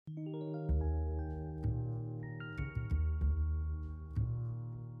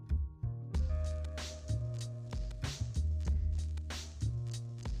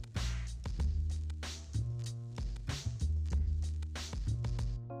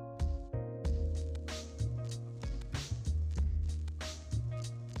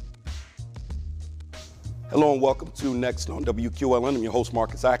Hello and welcome to Next on WQLN. I'm your host,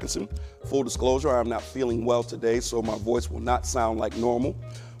 Marcus Atkinson. Full disclosure, I'm not feeling well today, so my voice will not sound like normal.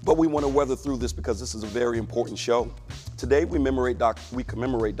 But we want to weather through this because this is a very important show. Today we commemorate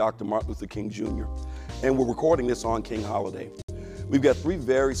Dr. Martin Luther King Jr., and we're recording this on King Holiday. We've got three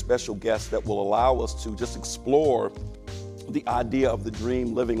very special guests that will allow us to just explore the idea of the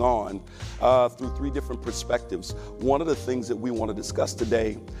dream living on through three different perspectives. One of the things that we want to discuss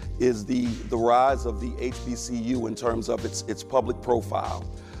today is the rise of the HBCU in terms of its public profile.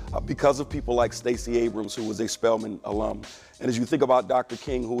 Because of people like Stacey Abrams, who was a Spelman alum, and as you think about Dr.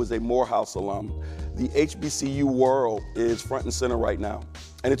 King, who is a Morehouse alum, the HBCU world is front and center right now.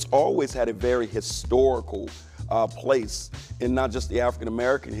 And it's always had a very historical place in not just the African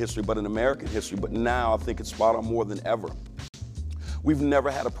American history, but in American history. But now I think it's spot on more than ever. We've never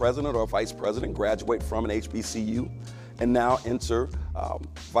had a president or a vice president graduate from an HBCU, and now enter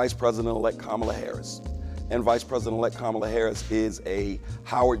Vice President-elect Kamala Harris. And Vice President-elect Kamala Harris is a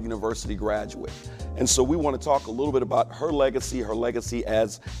Howard University graduate. And so we want to talk a little bit about her legacy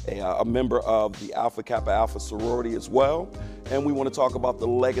as a member of the Alpha Kappa Alpha sorority as well. And we want to talk about the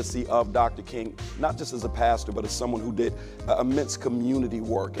legacy of Dr. King, not just as a pastor, but as someone who did immense community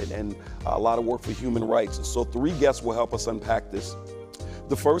work and a lot of work for human rights. And so three guests will help us unpack this.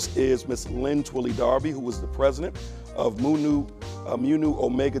 The first is Ms. Lynn Twillie Darby, who is the president of Mu Nu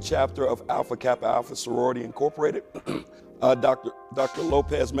Omega chapter of Alpha Kappa Alpha Sorority Incorporated. Dr.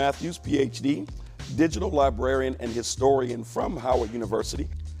 Lopez Matthews, PhD, digital librarian and historian from Howard University.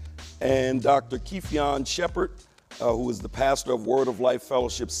 And Dr. Kefion Shepard, who is the pastor of Word of Life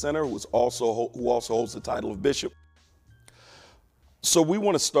Fellowship Center, who also holds the title of bishop. So we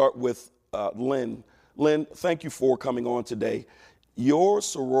want to start with Lynn. Lynn, thank you for coming on today. Your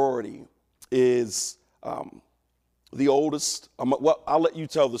sorority is the oldest. Well, I'll let you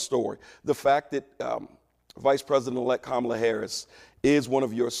tell the story. The fact that Vice President-elect Kamala Harris is one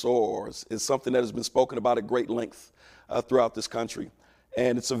of your sorors is something that has been spoken about at great length throughout this country.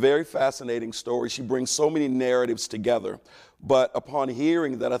 And it's a very fascinating story. She brings so many narratives together. But upon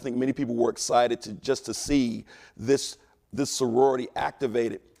hearing that, I think many people were excited to see this sorority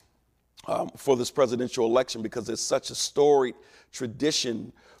activated for this presidential election, because there's such a storied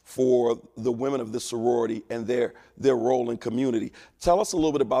tradition for the women of this sorority and their role in community. Tell us a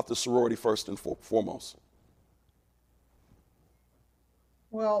little bit about the sorority first and foremost.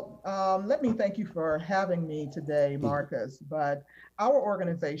 Well, let me thank you for having me today, Marcus. But our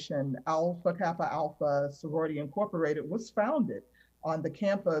organization, Alpha Kappa Alpha Sorority Incorporated, was founded on the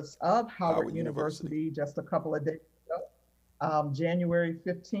campus of Howard University just a couple of days ago, January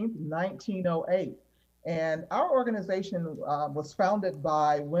 15th, 1908. And our organization was founded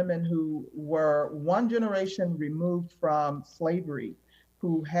by women who were one generation removed from slavery,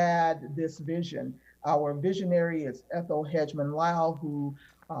 who had this vision. Our visionary is Ethel Hedgeman Lau, who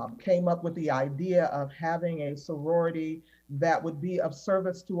came up with the idea of having a sorority that would be of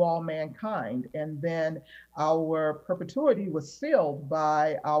service to all mankind. And then our perpetuity was sealed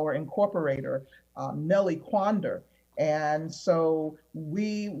by our incorporator, Nellie Quander. And so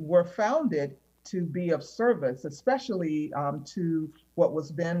we were founded to be of service, especially to what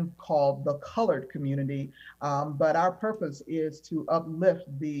was then called the colored community. But our purpose is to uplift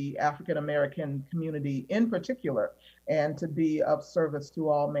the African American community in particular, and to be of service to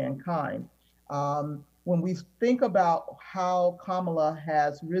all mankind. When we think about how Kamala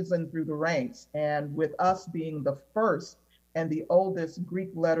has risen through the ranks, and with us being the first and the oldest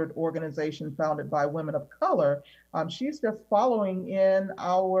Greek-lettered organization founded by women of color, she's just following in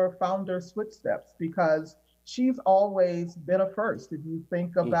our founder's footsteps, because she's always been a first. If you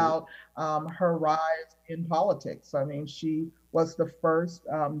think about her rise in politics, I mean, she was the first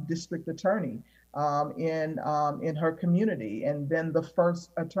district attorney in her community, and then the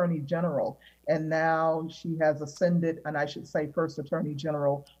first attorney general. And now she has ascended, and I should say first attorney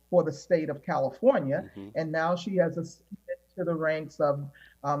general for the state of California. And now she has ascended to the ranks of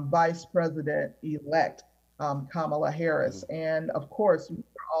Vice President-elect Kamala Harris. And of course, we're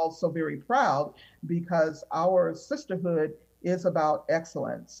also very proud because our sisterhood is about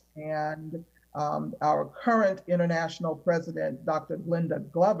excellence. And our current international president, Dr. Glenda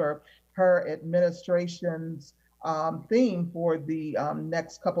Glover, her administration's theme for the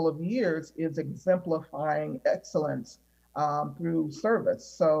next couple of years is exemplifying excellence through service.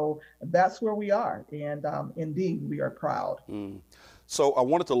 So that's where we are. And indeed, we are proud. So I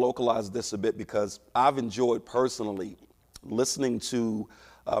wanted to localize this a bit because I've enjoyed personally listening to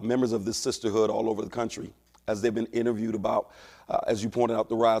members of this sisterhood all over the country as they've been interviewed about, as you pointed out,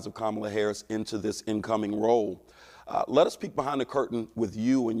 the rise of Kamala Harris into this incoming role. Let us peek behind the curtain with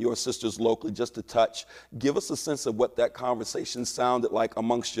you and your sisters locally just to touch. Give us a sense of what that conversation sounded like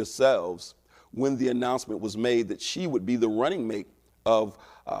amongst yourselves when the announcement was made that she would be the running mate of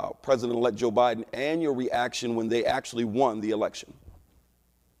President-elect Joe Biden, and your reaction when they actually won the election.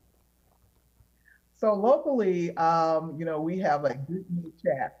 So locally, we have a GroupMe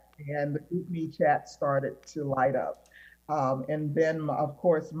chat, and the GroupMe chat started to light up. And then, of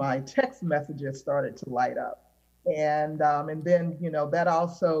course, my text messages started to light up. And then, that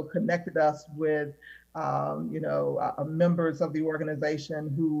also connected us with, members of the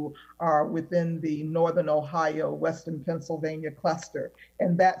organization who are within the Northern Ohio, Western Pennsylvania cluster.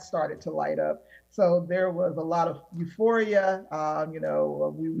 And that started to light up. So there was a lot of euphoria.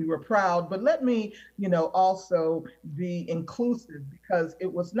 We were proud, but let me, also be inclusive, because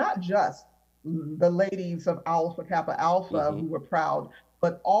it was not just the ladies of Alpha Kappa Alpha who were proud,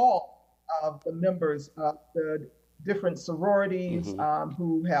 but all of the members of the different sororities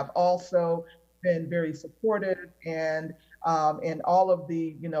who have also been very supportive, and all of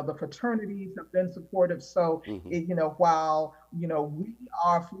the the fraternities have been supportive. So while we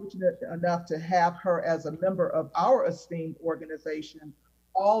are fortunate enough to have her as a member of our esteemed organization,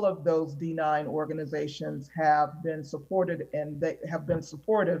 all of those D9 organizations have been supported, and they have been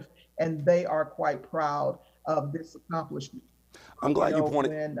supportive, and they are quite proud of this accomplishment. I'm glad you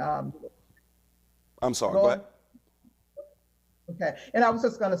pointed. I'm sorry, go ahead. Okay, and I was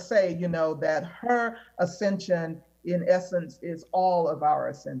just going to say, that her ascension, in essence, is all of our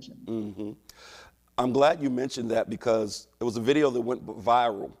ascension. I'm glad you mentioned that, because it was a video that went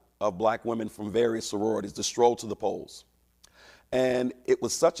viral of Black women from various sororities, the stroll to the polls. And it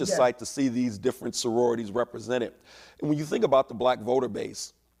was such a sight to see these different sororities represented. And when you think about the Black voter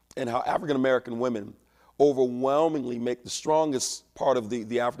base and how African-American women overwhelmingly make the strongest part of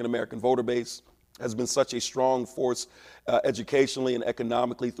the African-American voter base, has been such a strong force educationally and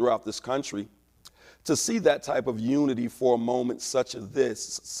economically throughout this country. To see that type of unity for a moment such as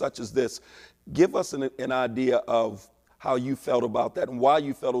this, give us an idea of how you felt about that and why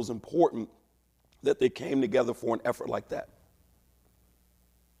you felt it was important that they came together for an effort like that.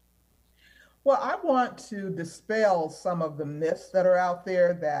 Well, I want to dispel some of the myths that are out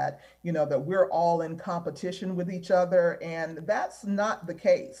there that, that we're all in competition with each other. And that's not the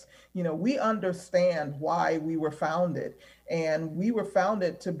case. We understand why we were founded, and we were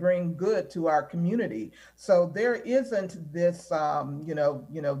founded to bring good to our community. So there isn't this,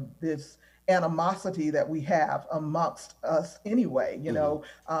 this animosity that we have amongst us anyway.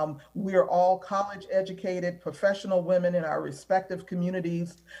 We're all college educated professional women in our respective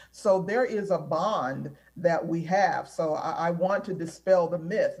communities. So there is a bond that we have. So I want to dispel the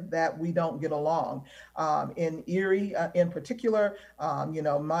myth that we don't get along. In Erie, in particular,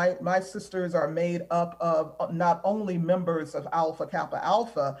 my sisters are made up of not only members of Alpha Kappa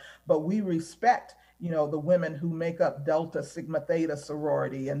Alpha, but we respect the women who make up Delta Sigma Theta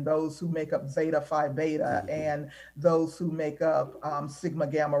sorority, and those who make up Zeta Phi Beta, and those who make up Sigma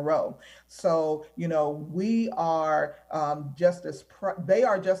Gamma Rho. So, we are they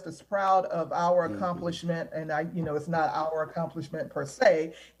are just as proud of our accomplishment. And it's not our accomplishment per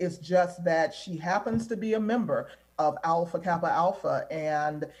se. It's just that she happens to be a member of Alpha Kappa Alpha,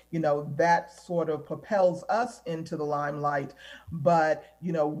 and that sort of propels us into the limelight. But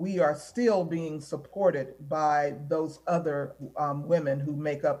we are still being supported by those other women who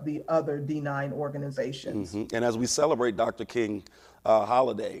make up the other D9 organizations. And as we celebrate Dr. King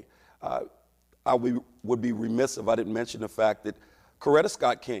holiday, I would be remiss if I didn't mention the fact that Coretta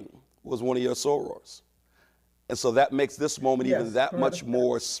Scott King was one of your sorors, and so that makes this moment even that much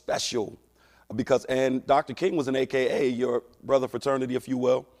more special. And Dr. King was an AKA, your brother fraternity, if you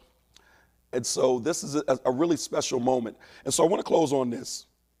will. And so this is a really special moment. And so I want to close on this.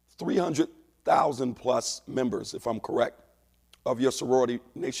 300,000 plus members, if I'm correct, of your sorority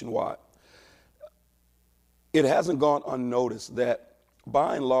nationwide. It hasn't gone unnoticed that,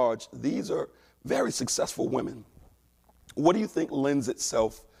 by and large, these are very successful women. What do you think lends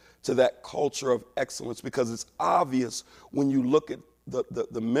itself to that culture of excellence? Because it's obvious when you look at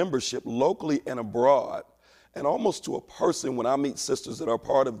the membership locally and abroad, and almost to a person, when I meet sisters that are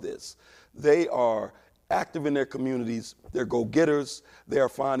part of this, they are active in their communities, they're go-getters, they are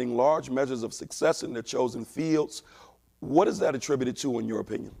finding large measures of success in their chosen fields. What is that attributed to, in your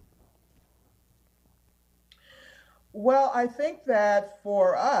opinion? Well, I think that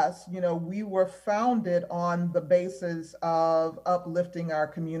for us, we were founded on the basis of uplifting our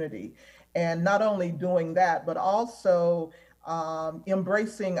community, and not only doing that, but also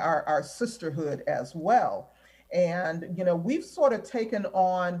embracing our sisterhood as well. And, we've sort of taken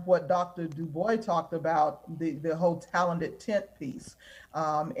on what Dr. Du Bois talked about, the whole talented tent piece.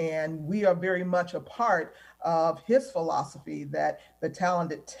 And we are very much a part of his philosophy that the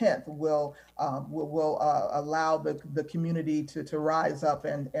talented tenth will allow the community to rise up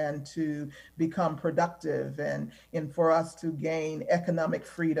and to become productive and for us to gain economic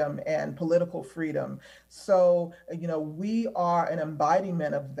freedom and political freedom. So, we are an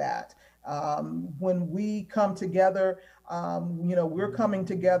embodiment of that. When we come together, we're coming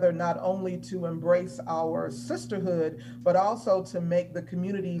together not only to embrace our sisterhood, but also to make the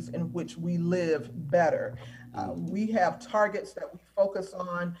communities in which we live better. We have targets that we focus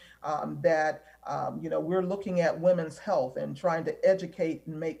on that, we're looking at women's health and trying to educate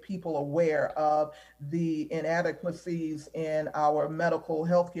and make people aware of the inadequacies in our medical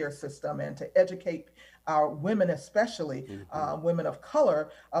healthcare system and to educate our women, especially women of color,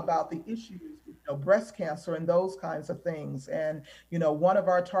 about the issues, breast cancer and those kinds of things. And, one of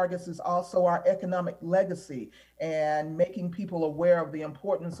our targets is also our economic legacy and making people aware of the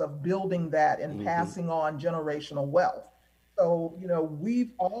importance of building that and passing on generational wealth. So,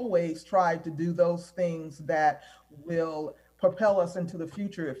 we've always tried to do those things that will propel us into the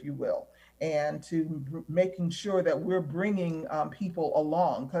future, if you will, and to making sure that we're bringing people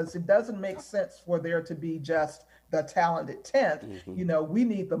along, because it doesn't make sense for there to be just the talented tenth. We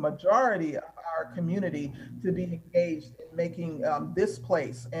need the majority of our community to be engaged in making this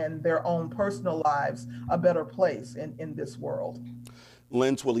place and their own personal lives a better place in this world.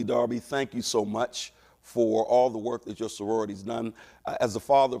 Lynn Twillie Darby, thank you so much for all the work that your sorority's done. As the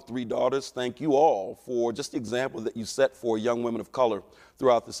father of 3 daughters, thank you all for just the example that you set for young women of color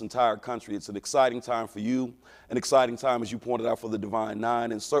throughout this entire country. It's an exciting time for you, an exciting time, as you pointed out, for the Divine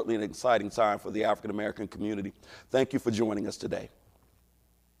Nine, and certainly an exciting time for the African American community. Thank you for joining us today.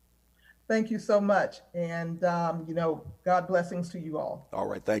 Thank you so much. And, God blessings to you all. All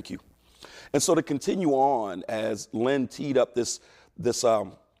right, thank you. And so to continue on, as Lynn teed up the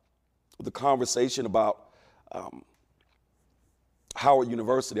conversation about Howard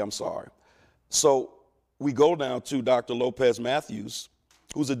University, So we go now to Dr. Lopez Matthews,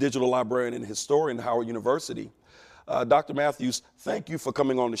 who's a digital librarian and historian at Howard University. Dr. Matthews, thank you for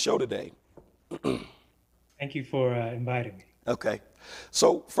coming on the show today. Thank you for inviting me. Okay.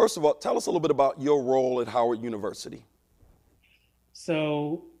 So first of all, tell us a little bit about your role at Howard University.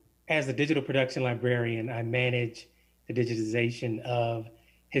 So as a digital production librarian, I manage the digitization of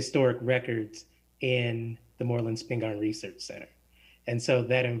historic records in the Moreland Spingarn Research Center. And so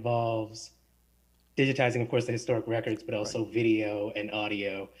that involves digitizing, of course, the historic records, but also video and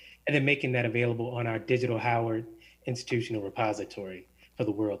audio, and then making that available on our digital Howard institutional repository for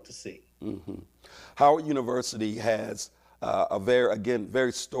the world to see. Howard University has a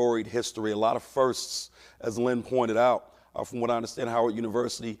very storied history, a lot of firsts, as Lynn pointed out. From what I understand, Howard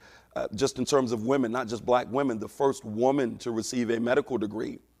University, just in terms of women, not just Black women, the first woman to receive a medical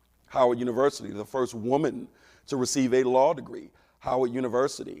degree. Howard University, the first woman to receive a law degree. Howard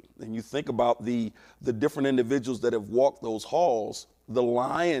University. And you think about the different individuals that have walked those halls, the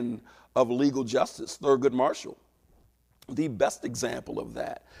lion of legal justice, Thurgood Marshall, the best example of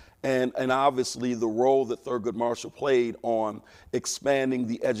that. And obviously the role that Thurgood Marshall played on expanding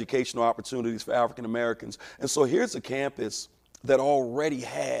the educational opportunities for African Americans. And so here's a campus that already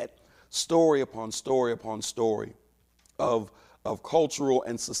had story upon story upon story of cultural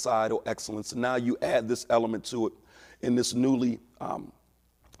and societal excellence. And now you add this element to it in this newly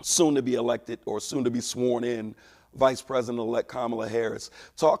soon to be elected or soon to be sworn in Vice President-elect Kamala Harris.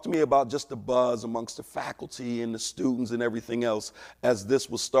 Talk to me about just the buzz amongst the faculty and the students and everything else as this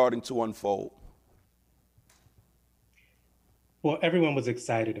was starting to unfold. Well, everyone was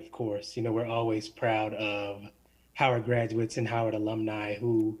excited, of course. We're always proud of Howard graduates and Howard alumni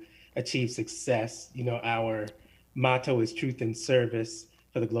who achieve success. Our motto is truth and service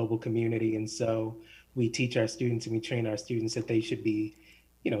for the global community. And so we teach our students and we train our students that they should be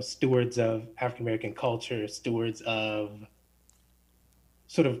stewards of African American culture, stewards of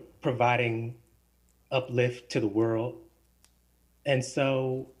sort of providing uplift to the world. And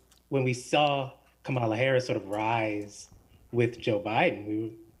so when we saw Kamala Harris sort of rise with Joe Biden, we were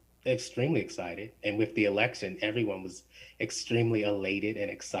extremely excited. And with the election, everyone was extremely elated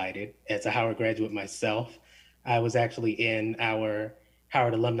and excited. As a Howard graduate myself, I was actually in our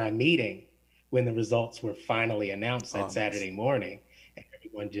Howard alumni meeting when the results were finally announced that Saturday morning.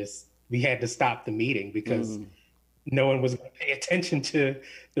 We had to stop the meeting because no one was going to pay attention to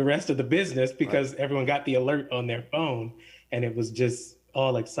the rest of the business because everyone got the alert on their phone and it was just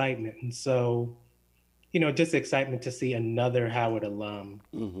all excitement. And so, just excitement to see another Howard alum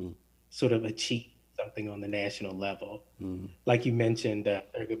sort of achieve something on the national level. Like you mentioned,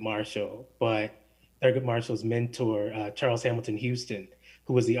 Thurgood Marshall, but Thurgood Marshall's mentor, Charles Hamilton Houston,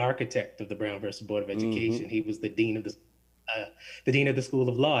 who was the architect of the Brown versus Board of Education. He was the dean of the School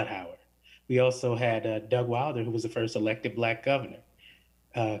of Law at Howard. We also had Doug Wilder, who was the first elected Black governor.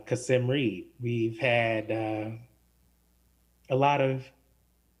 Kasim Reed. We've had a lot of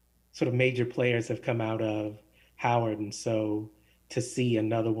sort of major players have come out of Howard, and so to see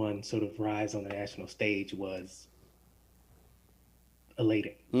another one sort of rise on the national stage was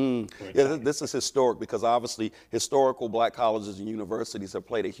elating. Yeah, this is historic because obviously historical Black colleges and universities have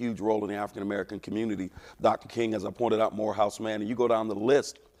played a huge role in the African American community. Dr. King, as I pointed out, Morehouse Man, and you go down the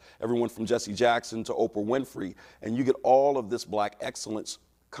list, everyone from Jesse Jackson to Oprah Winfrey, and you get all of this Black excellence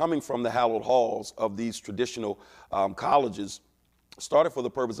coming from the hallowed halls of these traditional colleges, started for the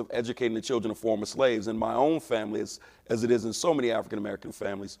purpose of educating the children of former slaves. In my own family, as it is in so many African American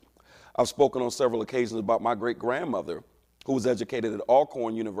families, I've spoken on several occasions about my great grandmother, who was educated at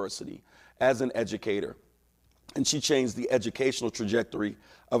Alcorn University as an educator. And she changed the educational trajectory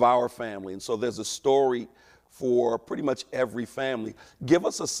of our family. And so there's a story for pretty much every family. Give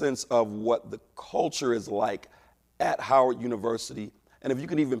us a sense of what the culture is like at Howard University. And if you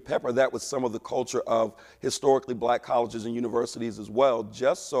could even pepper that with some of the culture of historically Black colleges and universities as well,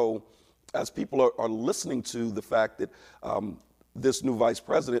 just so as people are listening to the fact that this new vice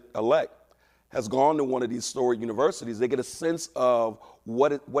president-elect has gone to one of these storied universities, they get a sense of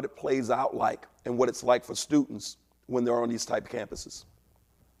what it plays out like and what it's like for students when they're on these type of campuses.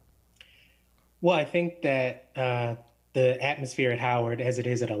 Well, I think that the atmosphere at Howard, as it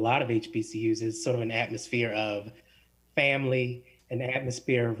is at a lot of HBCUs, is sort of an atmosphere of family, an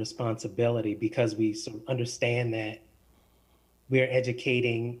atmosphere of responsibility, because we sort of understand that we're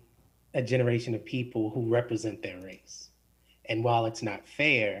educating a generation of people who represent their race. And while it's not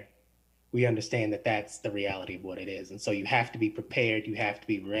fair, we understand that that's the reality of what it is. And so you have to be prepared, you have to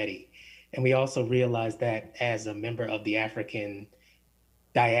be ready. And we also realize that as a member of the African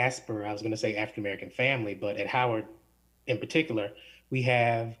diaspora, I was going to say African American family, but at Howard in particular, we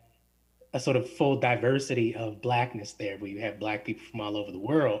have a sort of full diversity of Blackness there. We have Black people from all over the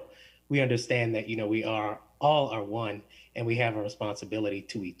world. We understand that, we all are one, and we have a responsibility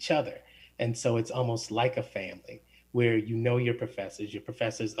to each other. And so it's almost like a family, where your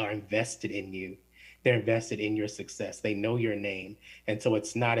professors are invested in you. They're invested in your success. They know your name. And so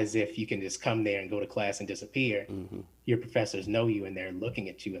it's not as if you can just come there and go to class and disappear. Your professors know you, and they're looking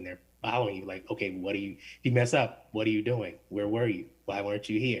at you, and they're following you like, okay, if you mess up, what are you doing? Where were you? Why weren't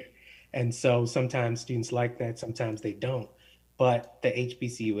you here? And so sometimes students like that, sometimes they don't. But the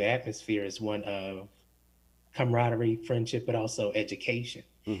HBCU atmosphere is one of camaraderie, friendship, but also education,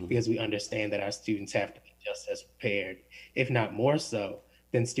 because we understand that our students have to be just as prepared, if not more so,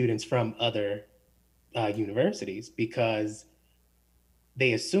 than students from other universities, because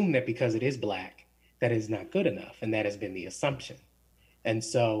they assume that because it is Black, that is not good enough. And that has been the assumption. And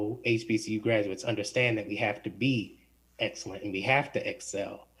so HBCU graduates understand that we have to be excellent and we have to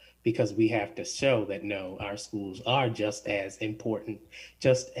excel, because we have to show that, no, our schools are just as important,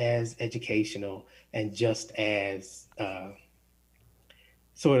 just as educational, and just as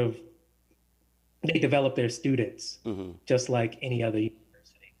they develop their students just like any other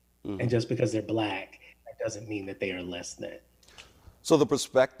university. And just because they're Black, that doesn't mean that they are less than. So the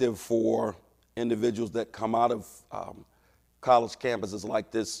perspective for individuals that come out of college campuses like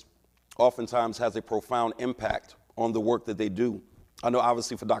this oftentimes has a profound impact on the work that they do. I know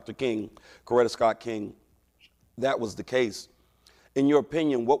obviously for Dr. King, Coretta Scott King, that was the case. In your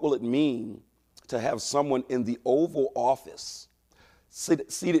opinion, what will it mean to have someone in the Oval Office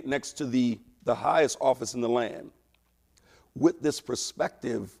seated next to the highest office in the land with this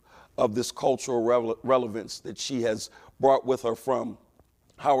perspective of this cultural relevance that she has brought with her from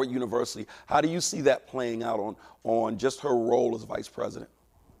Howard University? How do you see that playing out on just her role as vice president?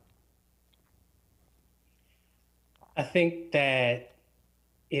 I think that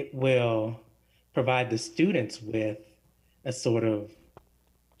it will provide the students with a sort of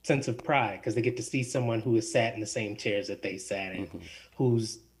sense of pride, because they get to see someone who has sat in the same chairs that they sat in,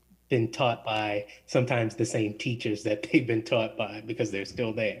 who's been taught by sometimes the same teachers that they've been taught by, because they're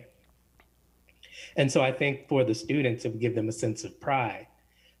still there. And so I think for the students, it would give them a sense of pride.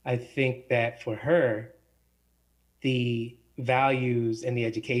 I think that for her, the values and the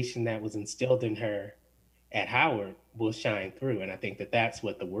education that was instilled in her at Howard will shine through. And I think that that's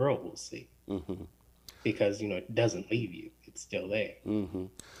what the world will see, because, it doesn't leave you. It's still there. In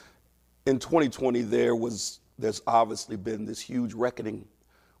 2020, there's obviously been this huge reckoning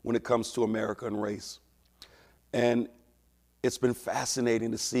when it comes to America and race. And it's been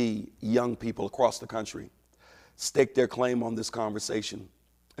fascinating to see young people across the country stake their claim on this conversation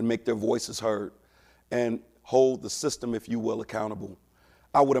and make their voices heard and hold the system, if you will, accountable.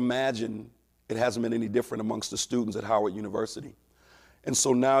 I would imagine it hasn't been any different amongst the students at Howard University. And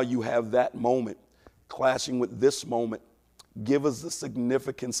so now you have that moment clashing with this moment. Give us the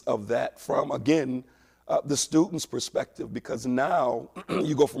significance of that from, again, the student's perspective, because now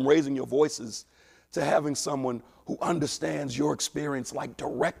you go from raising your voices to having someone who understands your experience like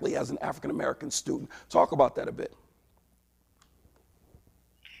directly as an African-American student. Talk about that a bit.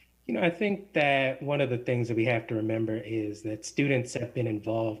 I think that one of the things that we have to remember is that students have been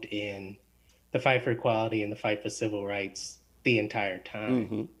involved in the fight for equality and the fight for civil rights the entire time.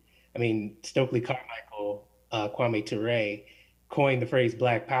 Mm-hmm. I mean, Stokely Carmichael, Kwame Ture, coined the phrase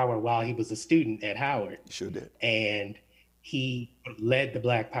Black Power while he was a student at Howard. Sure did. And he led the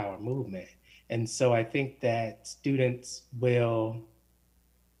Black Power movement. And so I think that students will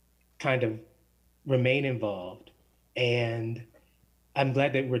kind of remain involved. And I'm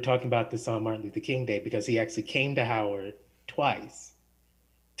glad that we're talking about this on Martin Luther King Day, because he actually came to Howard twice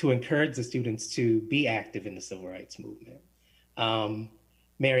to encourage the students to be active in the civil rights movement.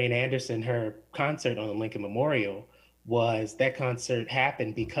 Marian Anderson, her concert on the Lincoln Memorial, that concert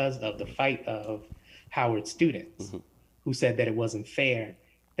happened because of the fight of Howard students mm-hmm. who said that it wasn't fair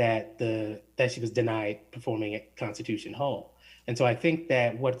that she was denied performing at Constitution Hall. And so I think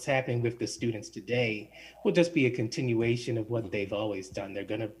that what's happening with the students today will just be a continuation of what they've always done. They're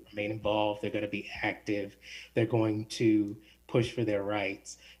going to remain involved. They're going to be active. They're going to push for their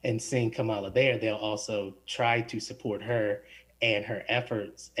rights. And seeing Kamala there, they'll also try to support her and her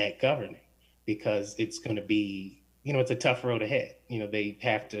efforts at governing, because it's going to be, it's a tough road ahead. They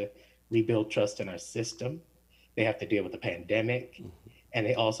have to rebuild trust in our system. They have to deal with the pandemic. Mm-hmm. And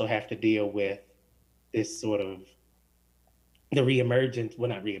they also have to deal with this sort of the reemergence, well,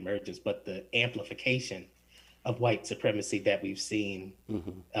 not reemergence, but the amplification of white supremacy that we've seen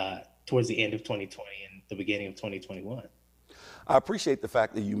mm-hmm. Towards the end of 2020 and the beginning of 2021. I appreciate the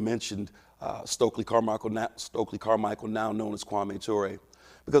fact that you mentioned Stokely Carmichael, now known as Kwame Ture,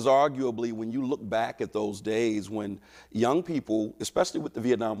 because arguably when you look back at those days when young people, especially with the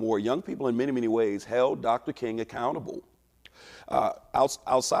Vietnam War, young people in many, many ways held Dr. King accountable.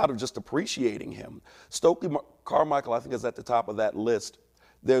 Outside of just appreciating him. Stokely Carmichael, I think, is at the top of that list.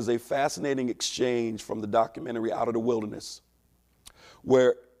 There's a fascinating exchange from the documentary Out of the Wilderness,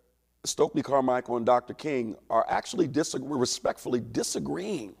 where Stokely Carmichael and Dr. King are actually respectfully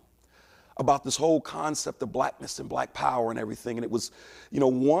disagreeing about this whole concept of blackness and black power and everything. And it was,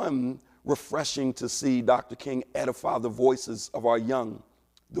 one, refreshing to see Dr. King edify the voices of our young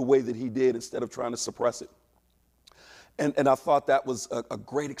the way that he did instead of trying to suppress it. And I thought that was a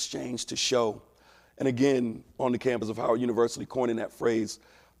great exchange to show. And again, on the campus of Howard University, coining that phrase,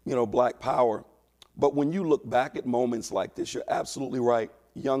 Black Power. But when you look back at moments like this, you're absolutely right.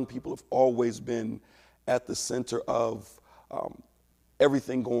 Young people have always been at the center of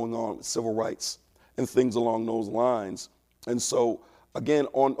everything going on with civil rights and things along those lines. And so, again,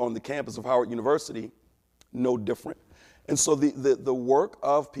 on the campus of Howard University, no different. And so the work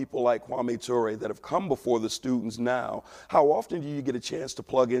of people like Kwame Ture that have come before the students now, how often do you get a chance to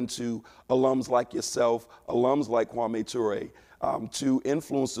plug into alums like yourself, alums like Kwame Ture, to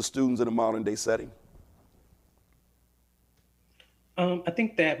influence the students in a modern day setting? I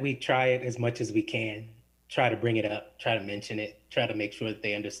think that we try it as much as we can, try to bring it up, try to mention it, try to make sure that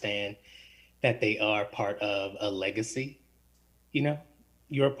they understand that they are part of a legacy.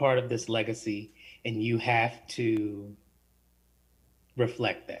 You're part of this legacy and you have to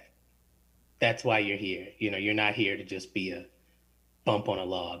reflect that. That's why you're here. You're not here to just be a bump on a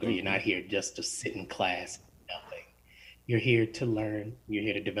log, or you're not here just to sit in class, nothing. You're here to learn. You're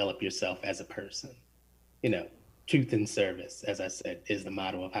here to develop yourself as a person. Truth and service, as I said, is the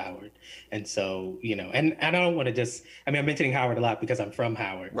motto of Howard. And so, and I don't want to I'm mentioning Howard a lot because I'm from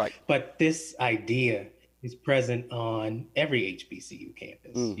Howard, right? But this idea is present on every HBCU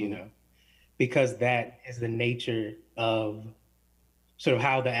campus, mm-hmm. Because that is the nature of sort of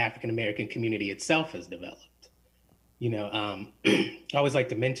how the African-American community itself has developed. I always like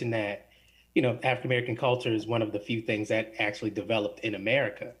to mention that, African-American culture is one of the few things that actually developed in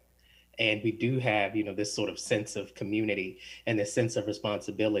America. And we do have, this sort of sense of community and this sense of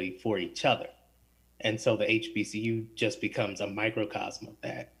responsibility for each other. And so the HBCU just becomes a microcosm of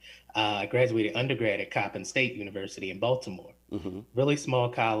that. I graduated undergrad at Coppin State University in Baltimore. Mm-hmm. Really small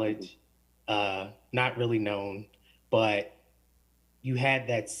college, not really known, but you had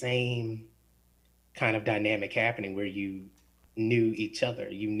that same kind of dynamic happening where you knew each other.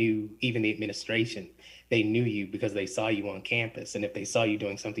 You knew even the administration. They knew you because they saw you on campus. And if they saw you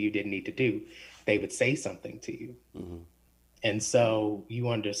doing something you didn't need to do, they would say something to you. Mm-hmm. And so you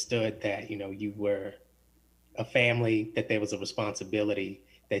understood that, you know, you were a family, that there was a responsibility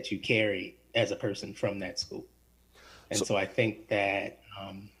that you carried as a person from that school. And so I think that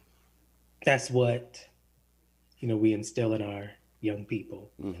that's what, you know, we instill in our young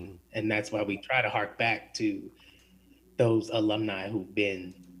people. Mm-hmm. And that's why we try to hark back to those alumni who've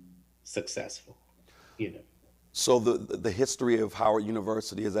been successful, you know. So the history of Howard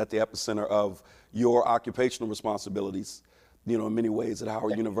University is at the epicenter of your occupational responsibilities, you know, in many ways at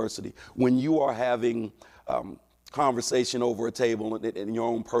Howard University. When you are having conversation over a table in your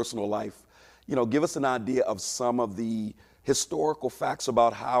own personal life, you know, give us an idea of some of the historical facts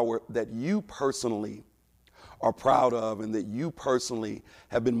about Howard that you personally are proud of and that you personally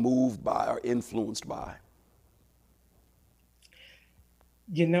have been moved by or influenced by.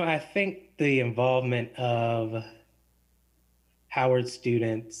 You know, I think the involvement of Howard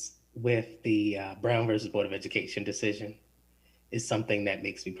students with the Brown versus Board of Education decision is something that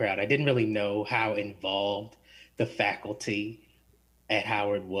makes me proud. I didn't really know how involved the faculty at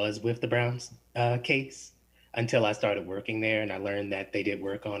Howard was with the Brown's case until I started working there, and I learned that they did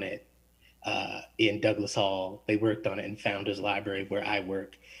work on it in Douglas Hall. They worked on it in Founders Library, where I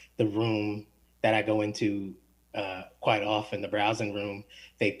work. The room that I go into quite often, the browsing room,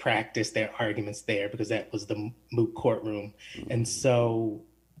 they practiced their arguments there because that was the moot courtroom. Mm-hmm. And so,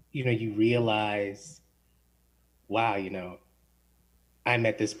 you know, you realize, wow, you know, I'm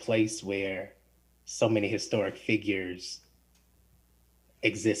at this place where so many historic figures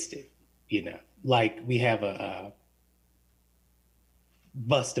existed, you know, like we have a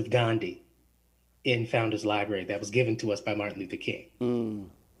bust of Gandhi in Founders Library that was given to us by Martin Luther King. Mm.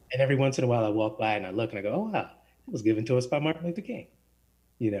 And every once in a while I walk by and I look and I go, oh, wow, it was given to us by Martin Luther King,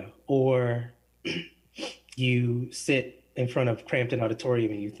 you know. Or you sit in front of Crampton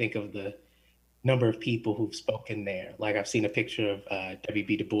Auditorium and you think of the number of people who've spoken there. Like I've seen a picture of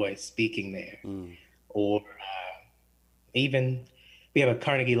W.B. Du Bois speaking there. Mm. Or even we have a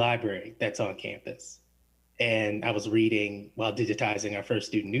Carnegie Library that's on campus. And I was reading, while digitizing our first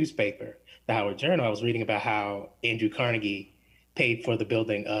student newspaper, the Howard Journal, I was reading about how Andrew Carnegie paid for the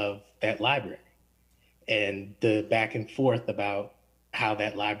building of that library and the back and forth about how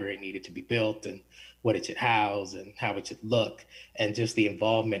that library needed to be built and what it should house and how it should look, and just the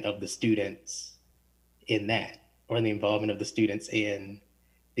involvement of the students in that, or the involvement of the students in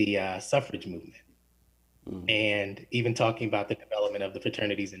the suffrage movement. Mm-hmm. And even talking about the development of the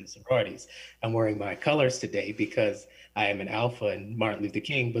fraternities and the sororities. I'm wearing my colors today because I am an Alpha, and Martin Luther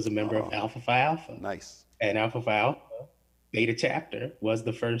King was a member of Alpha Phi Alpha. Nice. And Alpha Phi Alpha Beta Chapter was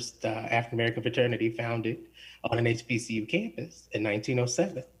the first African-American fraternity founded on an HBCU campus in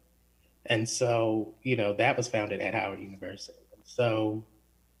 1907. And so, you know, that was founded at Howard University. So,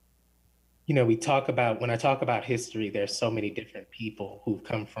 you know, when I talk about history, there's so many different people who've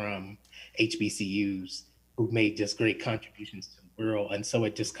come from HBCUs who've made just great contributions to the world. And so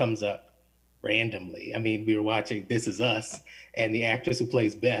it just comes up randomly. I mean, we were watching This Is Us, and the actress who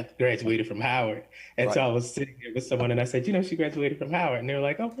plays Beth graduated from Howard. And right. So I was sitting there with someone and I said, you know, she graduated from Howard. And they were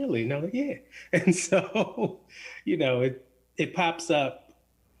like, oh, really? And I was like, yeah. And so, you know, it pops up,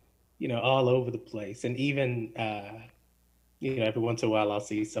 you know, all over the place. And even, you know, every once in a while I'll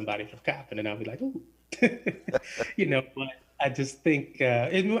see somebody from Coppin and I'll be like, ooh, you know, but I just think,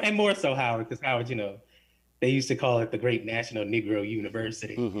 and more so Howard, because Howard, you know, they used to call it the Great National Negro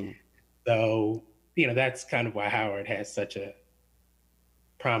University. Mm-hmm. So, you know, that's kind of why Howard has such a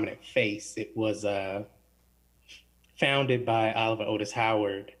prominent face. It was founded by Oliver Otis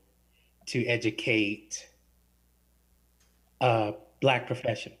Howard to educate Black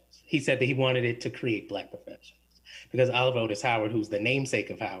professionals. He said that he wanted it to create Black professionals because Oliver Otis Howard, who's the namesake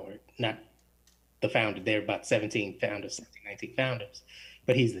of Howard, not the founder, there are about 17 founders, 19 founders,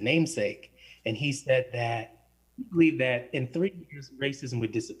 but he's the namesake. And he said that he believed that in 3 years, racism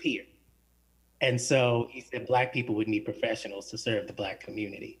would disappear. And so he said Black people would need professionals to serve the Black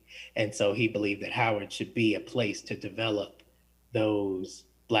community. And so he believed that Howard should be a place to develop those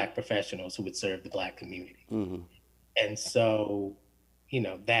Black professionals who would serve the Black community. Mm-hmm. And so, you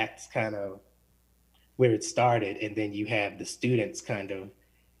know, that's kind of where it started. And then you have the students kind of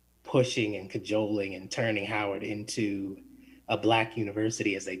pushing and cajoling and turning Howard into a Black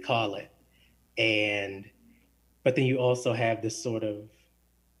university, as they call it. But then you also have this sort of,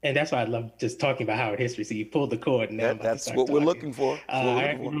 and that's why I love just talking about Howard history. So you pulled the cord. And now that's what we're looking for.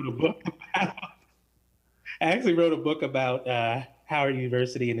 I actually wrote a book about Howard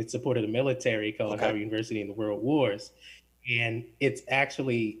University and its support of the military called Howard University in the World Wars. And it's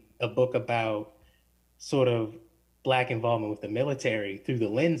actually a book about sort of Black involvement with the military through the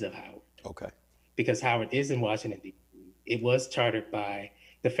lens of Howard. Okay. Because Howard is in Washington, D.C. It was chartered by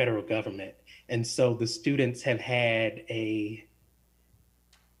the federal government. And so the students have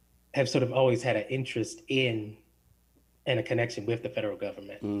sort of always had an interest in and a connection with the federal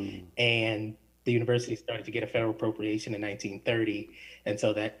government. And the university started to get a federal appropriation in 1930. And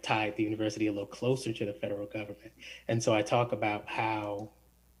so that tied the university a little closer to the federal government. And so I talk about how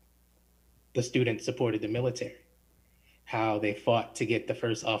the students supported the military, how they fought to get the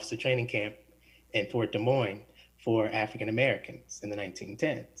first officer training camp in Fort Des Moines for African Americans in the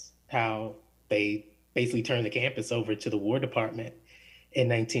 1910s, how they basically turned the campus over to the War Department in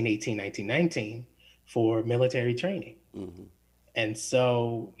 1918, 1919 for military training. And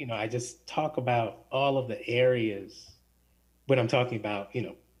so, I just talk about all of the areas when I'm talking about,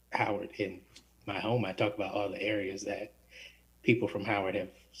 Howard in my home. I talk about all the areas that people from Howard have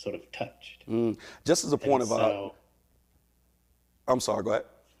sort of touched. Just as a point I'm sorry, go ahead.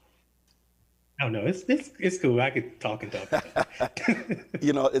 Oh, no, it's cool. I could talk and talk.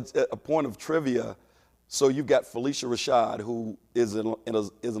 It's a point of trivia. So you've got Felicia Rashad, who is an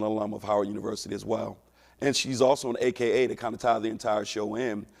alum of Howard University as well. And she's also an AKA to kind of tie the entire show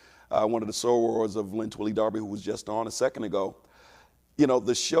in. One of the sorors of Lynn Twillie Darby, who was just on a second ago.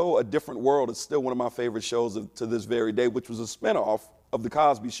 The show A Different World is still one of my favorite shows to this very day, which was a spinoff of The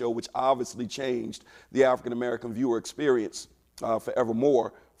Cosby Show, which obviously changed the African-American viewer experience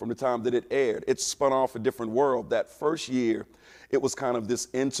forevermore from the time that it aired. It spun off A Different World. That first year, it was kind of this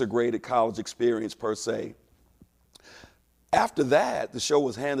integrated college experience per se. After that, the show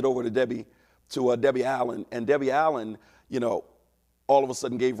was handed over to Debbie Allen, and Debbie Allen, all of a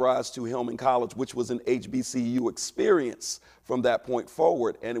sudden gave rise to Hillman College, which was an HBCU experience from that point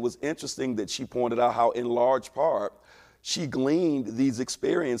forward. And it was interesting that she pointed out how, in large part, she gleaned these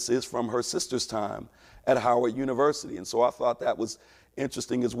experiences from her sister's time at Howard University. And so I thought that was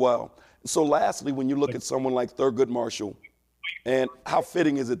interesting as well. And so lastly, when you look at someone like Thurgood Marshall, and how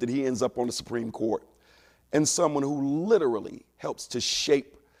fitting is it that he ends up on the Supreme Court, and someone who literally helps to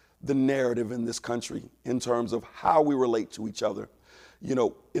shape the narrative in this country in terms of how we relate to each other,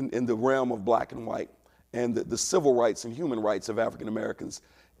 in the realm of black and white, and the civil rights and human rights of African Americans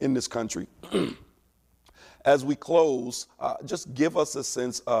in this country. As we close, just give us a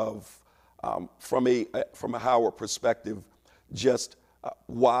sense of, from a Howard perspective, just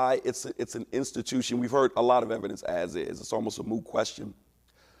why it's an institution. We've heard a lot of evidence as is. It's almost a moot question.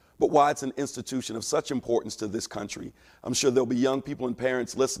 But why it's an institution of such importance to this country. I'm sure there'll be young people and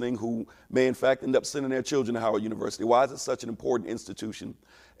parents listening who may in fact end up sending their children to Howard University. Why is it such an important institution?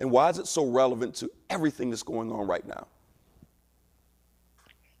 And why is it so relevant to everything that's going on right now?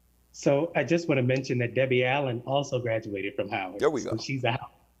 So I just want to mention that Debbie Allen also graduated from Howard. There we go. So she's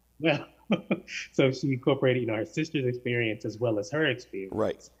out. Well, so she incorporated, her sister's experience as well as her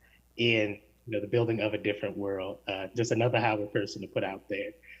experience in the building of A Different World. Just another Howard person to put out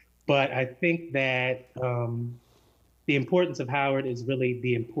there. But I think that the importance of Howard is really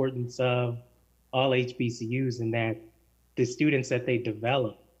the importance of all HBCUs, and that the students that they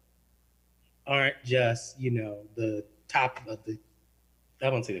develop aren't just, the top of I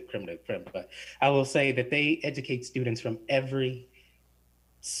won't say the creme de creme, but I will say that they educate students from every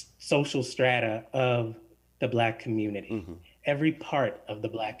social strata of the Black community. Every part of the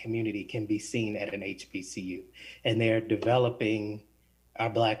Black community can be seen at an HBCU, and they're developing our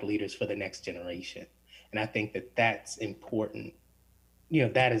Black leaders for the next generation. And I think that that's important.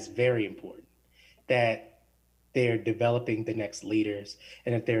 That is very important, that they're developing the next leaders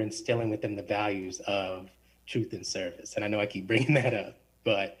and that they're instilling with them the values of truth and service. And I know I keep bringing that up,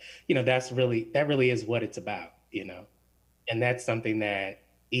 but, that really is what it's about, and that's something that,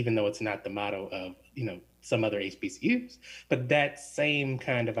 even though it's not the motto of, some other HBCUs, but that same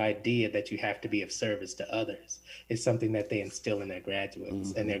kind of idea that you have to be of service to others is something that they instill in their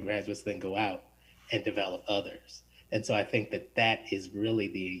graduates, and their graduates then go out and develop others. And so I think that is really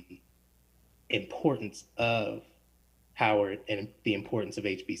the importance of Howard and the importance of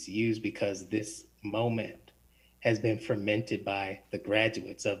HBCUs, because this moment has been fermented by the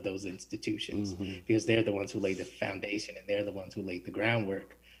graduates of those institutions, because they're the ones who laid the foundation, and they're the ones who laid the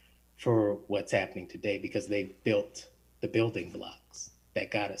groundwork for what's happening today, because they built the building blocks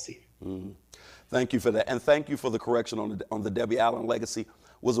that got us here. Thank you for that. And thank you for the correction on the Debbie Allen legacy.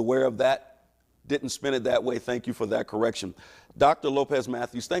 Was aware of that, didn't spin it that way. Thank you for that correction. Dr. Lopez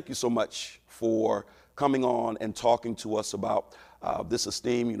Matthews, thank you so much for coming on and talking to us about this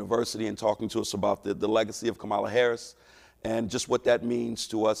esteemed university, and talking to us about the legacy of Kamala Harris and just what that means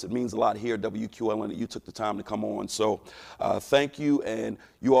to us. It means a lot here at WQLN that you took the time to come on. So thank you, and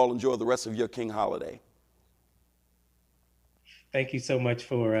you all enjoy the rest of your King holiday. Thank you so much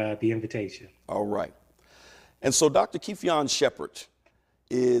for the invitation. All right. And so Dr. Kefion Shepherd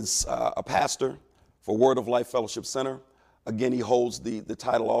is a pastor for Word of Life Fellowship Center. Again, he holds the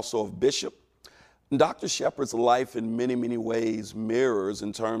title also of bishop. And Dr. Shepherd's life in many, many ways mirrors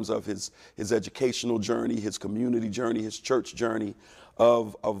in terms of his educational journey, his community journey, his church journey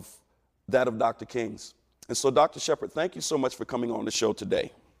of that of Dr. King's. And so Dr. Shepherd, thank you so much for coming on the show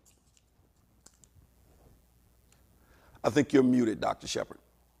today. I think you're muted, Dr. Shepherd.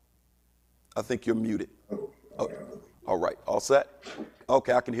 I think you're muted. Okay. All right, all set?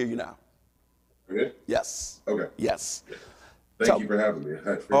 Okay, I can hear you now. Okay? Yes. Okay. Yes. Thank you for having me.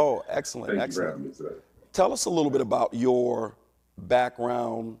 Oh, excellent. Thank excellent. you for having me today. Tell us a little bit about your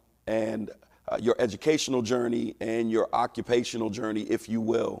background and your educational journey and your occupational journey, if you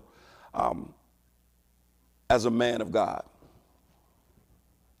will, as a man of God.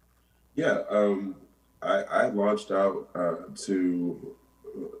 Yeah, I launched out to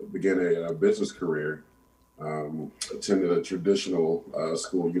begin a business career. Attended a traditional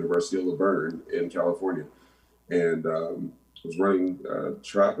school, University of Laverne in California, and was running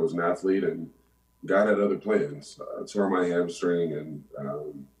track. I was an athlete, and God had other plans. Tore my hamstring, and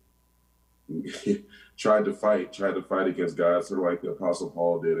tried to fight against God, sort of like the Apostle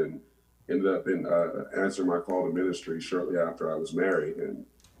Paul did, and ended up in answering my call to ministry shortly after I was married. And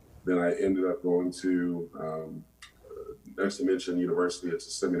then I ended up going to Next Dimension University. It's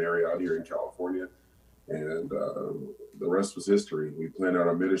a seminary out here in California. And the rest was history. We planned out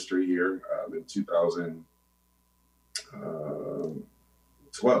our ministry here in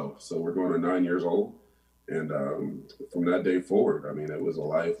 2012. So we're going to 9 years old. And from that day forward, I mean, it was a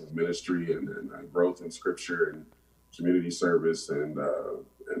life of ministry and growth in scripture and community service and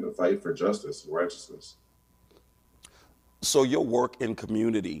the fight for justice and righteousness. So your work in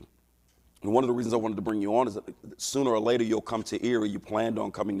community, and one of the reasons I wanted to bring you on is that sooner or later you'll come to Erie. You planned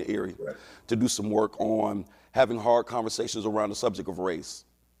on coming to Erie to do some work on having hard conversations around the subject of race.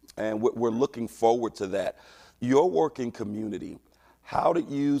 And we're looking forward to that. Your work in community, how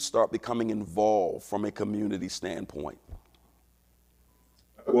did you start becoming involved from a community standpoint?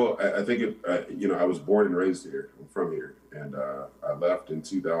 Well, I think, I was born and raised here. I'm from here. And I left in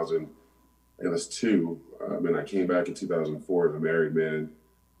 2002, and I came back in 2004 as a married man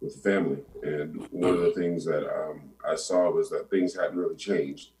with a family. And one of the things that I saw was that things hadn't really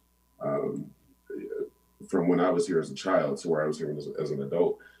changed from when I was here as a child to where I was here as an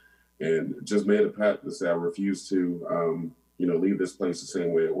adult. And just made a pact to say I refuse to, leave this place the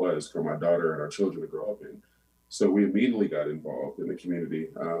same way it was for my daughter and our children to grow up in. So we immediately got involved in the community,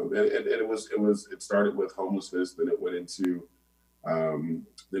 and it started with homelessness. Then it went into voting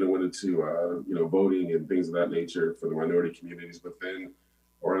and things of that nature for the minority communities. But then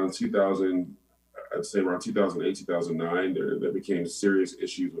around 2000, I'd say around 2008, 2009, there became serious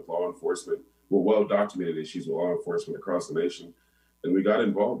issues with law enforcement, well-documented issues with law enforcement across the nation. And we got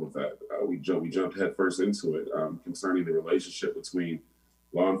involved with that. We jumped headfirst into it concerning the relationship between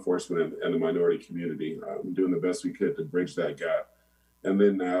law enforcement and the minority community, doing the best we could to bridge that gap. And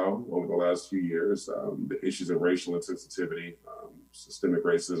then now, over the last few years, the issues of racial insensitivity, systemic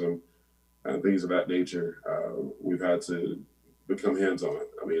racism, and things of that nature, we've had to become hands-on.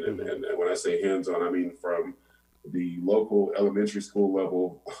 I mean, and when I say hands-on, I mean from the local elementary school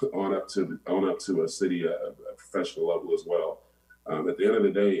level on up to a city, a professional level as well. At the end of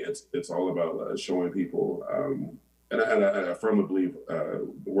the day, it's all about showing people, and I firmly believe the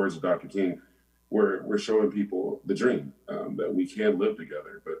words of Dr. King, we're showing people the dream that we can live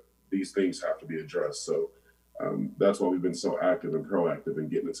together, but these things have to be addressed. So that's why we've been so active and proactive in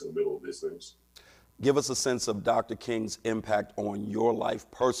getting into the middle of these things. Give us a sense of Dr. King's impact on your life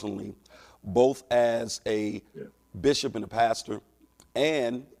personally, both as a bishop and a pastor,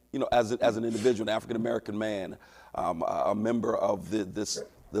 and as an individual, an African-American man, a member of this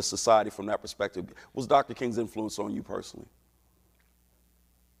society from that perspective. What was Dr. King's influence on you personally?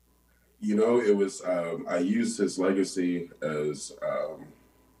 It was, I used his legacy as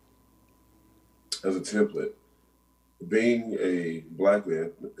a template. Being a Black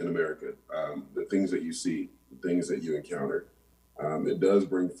man in America, the things that you see, the things that you encounter, it does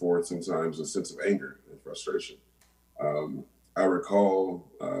bring forth sometimes a sense of anger and frustration. I recall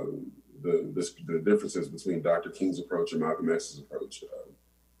the differences between Dr. King's approach and Malcolm X's approach.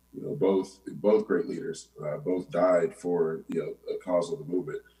 Both great leaders, both died for a cause of the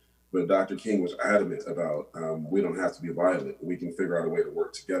movement. But Dr. King was adamant about we don't have to be violent. We can figure out a way to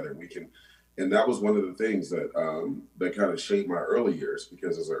work together. We can And that was one of the things that that kind of shaped my early years,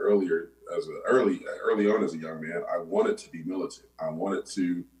 because early on as a young man, I wanted to be militant. I wanted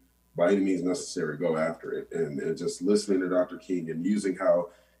to, by any means necessary, go after it. And just listening to Dr. King and using how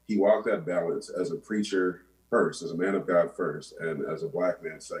he walked that balance as a preacher first, as a man of God first, and as a Black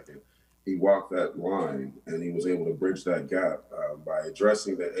man second. He walked that line, and he was able to bridge that gap by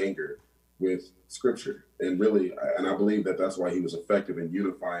addressing the anger with scripture. And really, and I believe that that's why he was effective in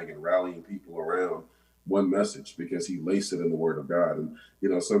unifying and rallying people around one message, because he laced it in the word of God. And, you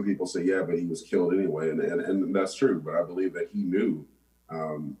know, some people say, yeah, but he was killed anyway. And that's true. But I believe that he knew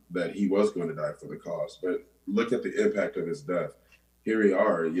that he was going to die for the cause. But look at the impact of his death. Here we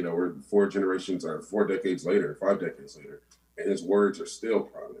are, you know, we're 4 decades later, 5 decades later, and his words are still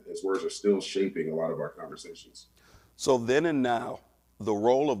prominent. His words are still shaping a lot of our conversations. So then and now, the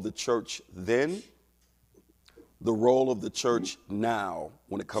role of the church then, the role of the church now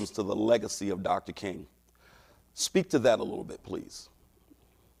when it comes to the legacy of Dr. King. Speak to that a little bit, please.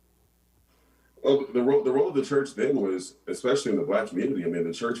 Well, the role of the church then was, especially in the Black community, I mean,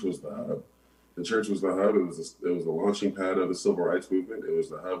 the church was the hub. The church was the hub. It was the launching pad of the civil rights movement. It was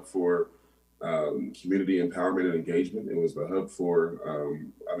the hub for community empowerment and engagement. It was the hub for,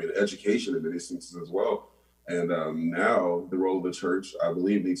 education in many instances as well. And now the role of the church, I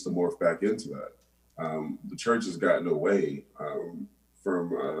believe, needs to morph back into that. The church has gotten away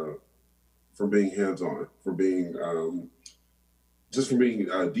from being hands-on, from being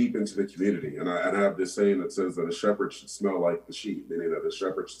deep into the community. And I have this saying that says that a shepherd should smell like the sheep, meaning that a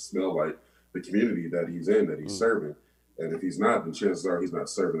shepherd should smell like the community that he's in, that he's serving. And if he's not, then chances are he's not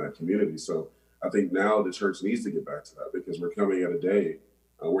serving that community. So I think now the church needs to get back to that, because we're coming at a day,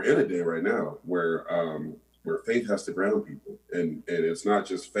 we're in a day right now where faith has to ground people. And it's not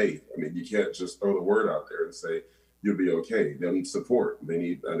just faith. I mean, you can't just throw the word out there and say, you'll be okay. They'll need support. They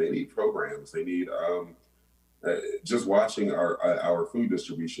need programs. They need, just watching our food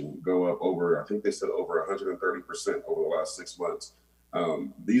distribution go up over, I think they said over 130% over the last 6 months.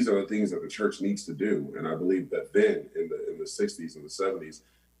 These are the things that the church needs to do. And I believe that then in the 60s and the 70s,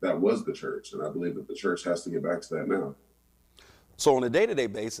 that was the church. And I believe that the church has to get back to that now. So on a day-to-day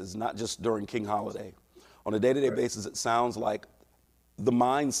basis, not just during King Holiday, on a day-to-day Right. basis, it sounds like the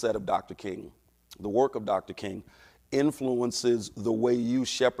mindset of Dr. King, the work of Dr. King, influences the way you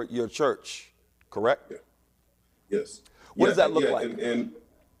shepherd your church, correct? Yeah. Yes. What does that look like?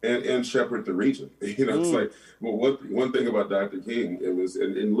 And shepherd the region. You know, it's like, well, one thing about Dr. King, it was,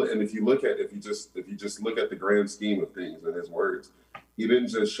 and if you just look at the grand scheme of things and his words, he didn't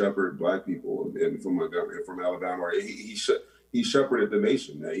just shepherd Black people and from Montgomery and from Alabama. He shepherded the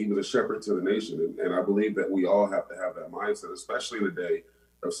nation. He was a shepherd to the nation, and I believe that we all have to have that mindset, especially in the day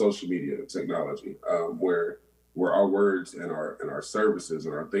of social media and technology, where our words and our services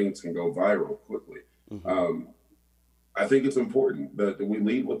and our things can go viral quickly. I think it's important that we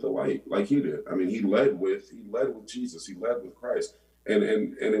lead with the light, like he did. I mean, he led with Jesus. He led with Christ, and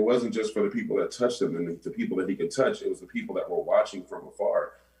it wasn't just for the people that touched him and the people that he could touch. It was the people that were watching from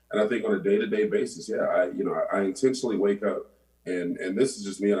afar. And I think on a day-to-day basis, I intentionally wake up, and this is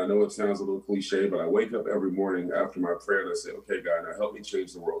just me. And I know it sounds a little cliche, but I wake up every morning after my prayer and I say, "Okay, God, now help me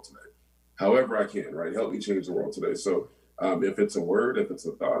change the world today, however I can. Right? Help me change the world today." So. If it's a word, if it's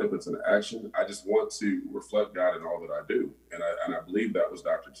a thought, if it's an action, I just want to reflect God in all that I do. And I believe that was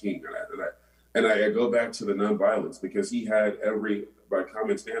Dr. King. And I go back to the nonviolence, because he had by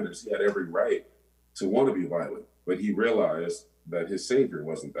common standards, he had every right to want to be violent, but he realized that his Savior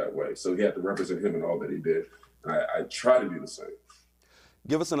wasn't that way. So he had to represent him in all that he did. And I try to do the same.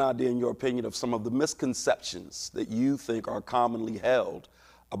 Give us an idea, in your opinion, of some of the misconceptions that you think are commonly held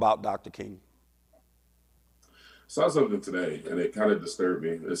about Dr. King. Saw something today, and it kind of disturbed me.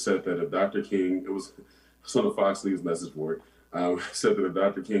 It said that if Dr. King, it was on the Fox News message board, said that if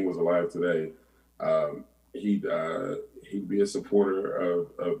Dr. King was alive today, he'd be a supporter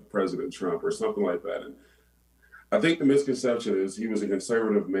of President Trump or something like that. And I think the misconception is he was a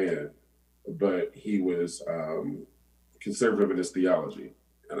conservative man, but he was conservative in his theology.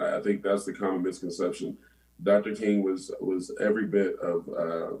 And I think that's the common misconception. Dr. King was every bit of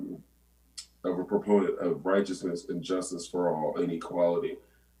a proponent of righteousness and justice for all and equality.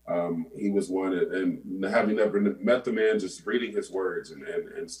 He was one, and having never met the man, just reading his words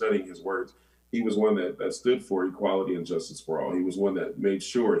and studying his words, he was one that stood for equality and justice for all. He was one that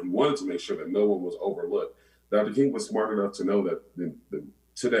he wanted to make sure that no one was overlooked. Dr. King was smart enough to know that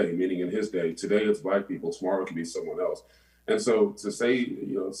today, meaning in his day, today it's Black people, tomorrow it could be someone else. And so to say,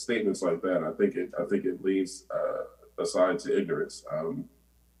 statements like that, I think it leads aside to ignorance.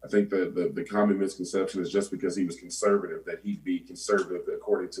 I think the common misconception is just because he was conservative that he'd be conservative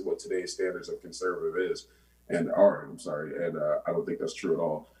according to what today's standards of conservative is and are. I'm sorry, and I don't think that's true at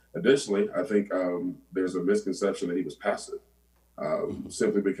all. Additionally, I think there's a misconception that he was passive,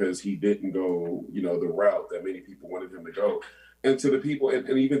 simply because he didn't go, the route that many people wanted him to go. And to the people, and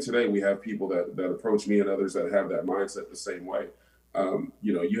even today, we have people that approach me and others that have that mindset the same way.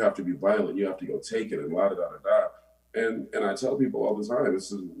 You have to be violent, you have to go take it, and la da da da da. And I tell people all the time,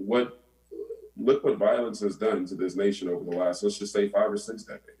 look what violence has done to this nation over the last, let's just say 5 or 6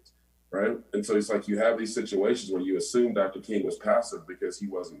 decades, right? And so it's like you have these situations where you assume Dr. King was passive because he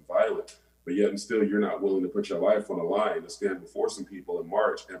wasn't violent, but yet and still you're not willing to put your life on the line to stand before some people and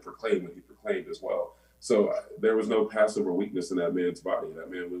march and proclaim what he proclaimed as well. So there was no passive or weakness in that man's body. That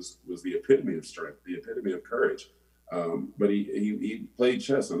man was the epitome of strength, the epitome of courage. But he played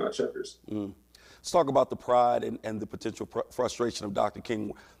chess and not checkers. Let's talk about the pride and the potential frustration of Dr.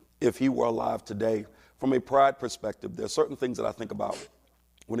 King if he were alive today. From a pride perspective, there are certain things that I think about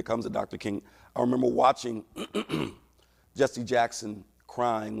when it comes to Dr. King. I remember watching Jesse Jackson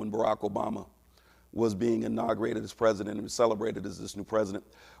crying when Barack Obama was being inaugurated as president and was celebrated as this new president,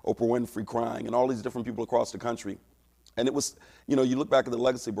 Oprah Winfrey crying, and all these different people across the country. And it was, you look back at the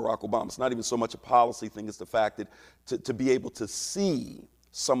legacy of Barack Obama, it's not even so much a policy thing, it's the fact that to be able to see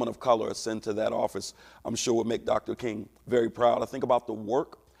someone of color ascend to that office, I'm sure would make Dr. King very proud. I think about the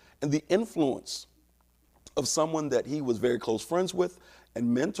work and the influence of someone that he was very close friends with and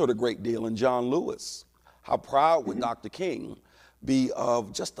mentored a great deal in John Lewis. How proud would Dr. King be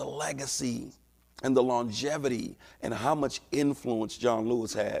of just the legacy and the longevity and how much influence John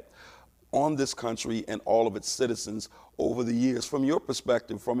Lewis had on this country and all of its citizens over the years. From your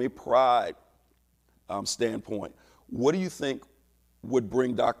perspective, from a pride standpoint, what do you think would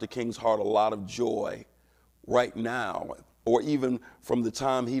bring Dr. King's heart a lot of joy right now, or even from the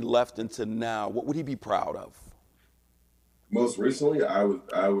time he left into now? What would he be proud of? Most recently, I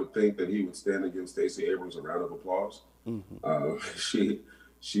would think that he would stand and give Stacey Abrams a round of applause.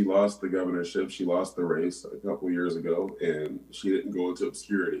 She lost the governorship, she lost the race a couple years ago, and she didn't go into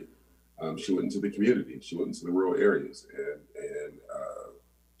obscurity. She went into the community, she went into the rural areas, and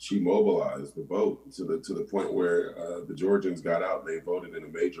she mobilized the vote to the point where the Georgians got out and they voted in a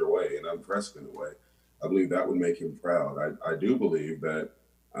major way, an unprecedented way. I believe that would make him proud. I do believe that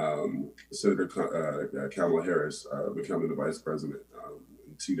Senator Kamala Harris becoming the vice president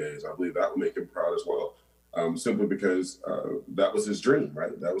in 2 days, I believe that would make him proud as well. Simply because that was his dream,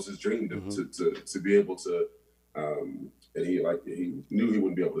 right? That was his dream to be able to, and he knew he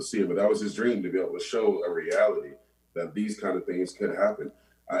wouldn't be able to see it, but that was his dream to be able to show a reality that these kind of things could happen.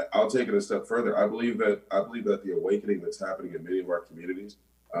 I'll take it a step further. I believe that the awakening that's happening in many of our communities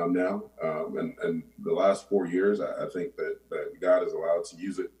now, and the last 4 years, I think that God is allowed to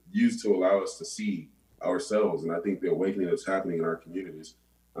use to allow us to see ourselves, and I think the awakening that's happening in our communities.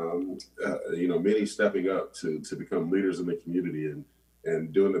 Many stepping up to become leaders in the community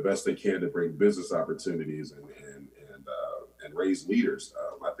and doing the best they can to bring business opportunities and raise leaders.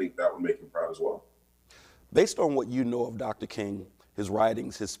 I think that would make him proud as well. Based on what you know of Dr. King, his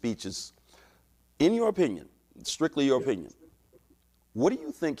writings, his speeches, in your opinion, strictly your opinion, what do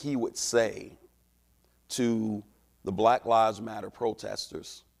you think he would say to the Black Lives Matter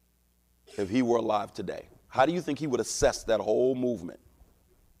protesters if he were alive today? How do you think he would assess that whole movement?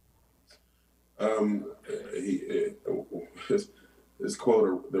 His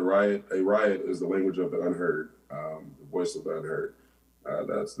quote, a riot is the language of the unheard, the voice of the unheard.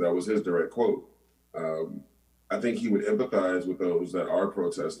 That was his direct quote. I think he would empathize with those that are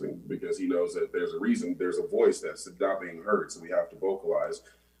protesting because he knows that there's a reason, there's a voice that's not being heard, so we have to vocalize.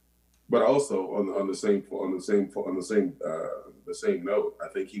 But also on the same note, I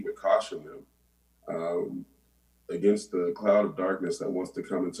think he would caution them against the cloud of darkness that wants to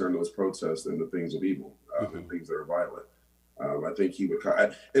come and turn those protests into things of evil and things that are violent. I think he would,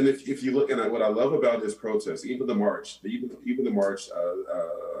 and if you look at what I love about his protests, even the march,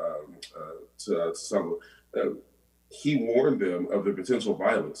 to Selma, he warned them of the potential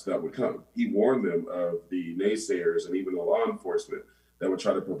violence that would come. He warned them of the naysayers and even the law enforcement that would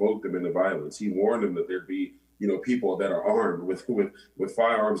try to provoke them into violence. He warned them that there'd be, people that are armed with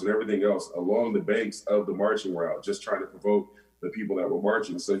firearms and everything else along the banks of the marching route, just trying to provoke the people that were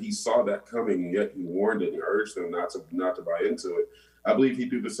marching. So he saw that coming, and yet he warned it and urged them not to buy into it. I believe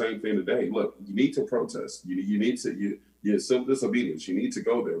he'd do the same thing today. Look, you need to protest. You need to civil disobedience. You need to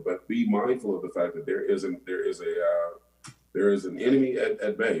go there, but be mindful of the fact that there is an enemy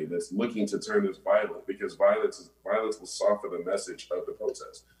at bay that's looking to turn this violent, because violence will soften the message of the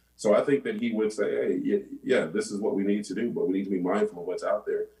protest. So I think that he would say, hey, yeah, this is what we need to do, but we need to be mindful of what's out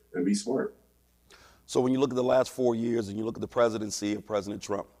there and be smart. So when you look at the last 4 years and you look at the presidency of President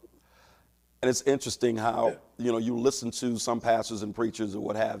Trump, and it's interesting how, you listen to some pastors and preachers or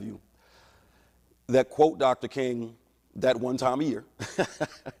what have you that quote Dr. King that one time a year,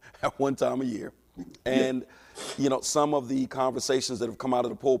 at one time a year. And, some of the conversations that have come out of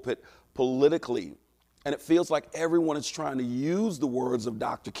the pulpit politically, and it feels like everyone is trying to use the words of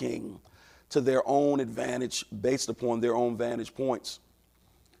Dr. King to their own advantage based upon their own vantage points.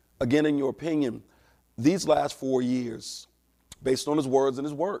 Again, in your opinion, these last 4 years, based on his words and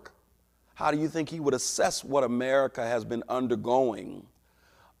his work, how do you think he would assess what America has been undergoing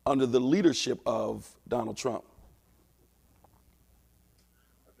under the leadership of Donald Trump?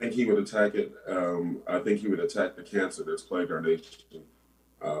 I think he would attack it. I think he would attack the cancer that's plagued our nation,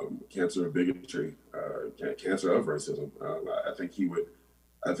 cancer of bigotry, cancer of racism. I think he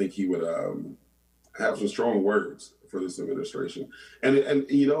would have some strong words for this administration, and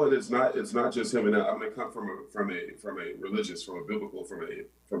it's not just him. And I'm going to come from a religious, from a biblical,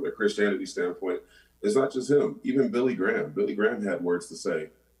 from a Christianity standpoint. It's not just him. Even Billy Graham. Billy Graham had words to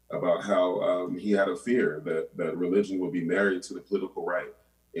say about how he had a fear that religion would be married to the political right,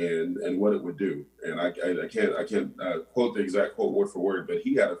 and what it would do. And I can't quote the exact quote word for word, but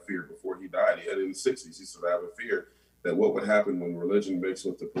he had a fear before he died. He had it in the 60s. He said, I have a fear that what would happen when religion mixed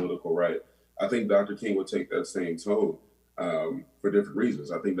with the political right. I think Dr. King would take that same tone for different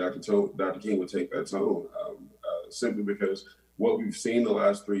reasons. I think Dr. King would take that tone simply because what we've seen the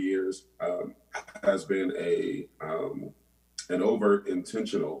last 3 years has been an overt,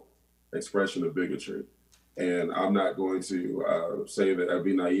 intentional expression of bigotry. And I'm not going to say that I'd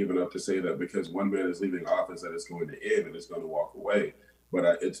be naive enough to say that because one man is leaving office that it's going to end and it's going to walk away.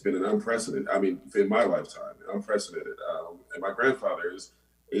 But it's been an unprecedented, in my lifetime, unprecedented. And my grandfather is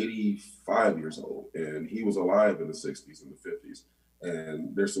 85 years old, and he was alive in the 60s and the 50s.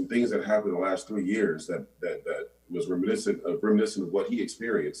 And there's some things that happened in the last 3 years that was reminiscent of what he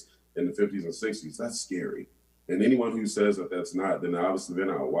experienced in the 50s and 60s. That's scary. And anyone who says that that's not, then obviously they're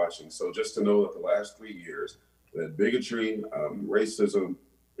not watching. So just to know that the last 3 years, that bigotry, racism,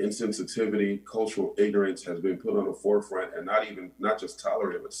 insensitivity, cultural ignorance has been put on the forefront and not just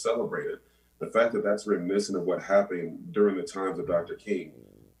tolerated, but celebrated. The fact that that's reminiscent of what happened during the times of Dr. King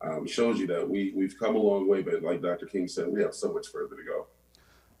shows you that we've come a long way, but like Dr. King said, we have so much further to go.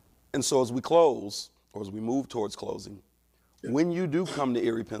 And so as we close, or as we move towards closing, when you do come to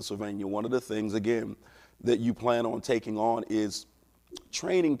Erie, Pennsylvania, one of the things, again, that you plan on taking on is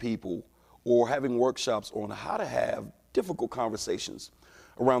training people or having workshops on how to have difficult conversations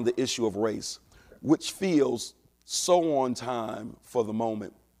around the issue of race, which feels so on time for the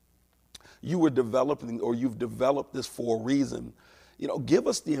moment. You were developing, or you've developed this for a reason. Give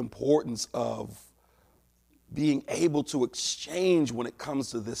us the importance of being able to exchange when it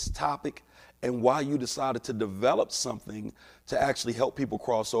comes to this topic and why you decided to develop something to actually help people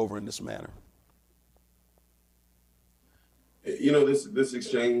cross over in this manner. This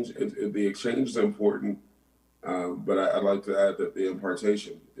exchange, the exchange is important, but I'd like to add that the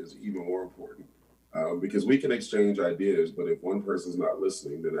impartation is even more important because we can exchange ideas, but if one person's not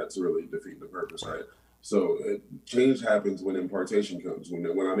listening, then that's really defeating the purpose, right? So change happens when impartation comes,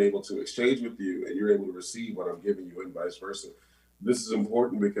 when I'm able to exchange with you and you're able to receive what I'm giving you and vice versa. This is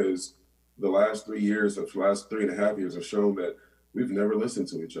important because the last 3 years, the last 3.5 years have shown that we've never listened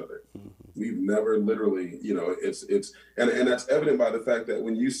to each other. We've never literally, and that's evident by the fact that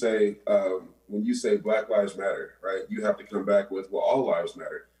when you say Black Lives Matter, right, you have to come back with, well, all lives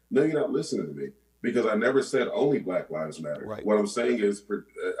matter. No, you're not listening to me because I never said only Black Lives Matter. Right. What I'm saying is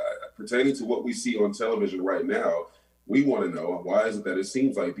pertaining to what we see on television right now, we want to know why is it that it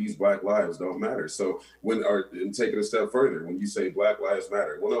seems like these Black lives don't matter. So and take it a step further, when you say Black Lives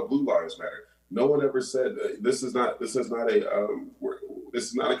Matter, well, no, blue lives matter. No one ever said this is not a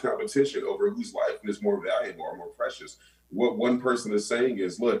competition over whose life is more valuable or more precious. What one person is saying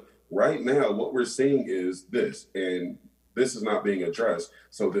is, look, right now, what we're seeing is this, and this is not being addressed,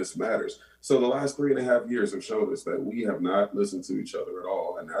 so this matters. So the last 3.5 years have shown us that we have not listened to each other at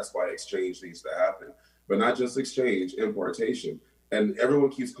all, and that's why exchange needs to happen. But not just exchange, impartation. And everyone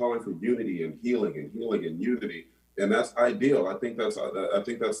keeps calling for unity and healing and unity. And that's ideal. I think that's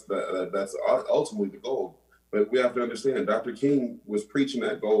ultimately the goal. But we have to understand, Dr. King was preaching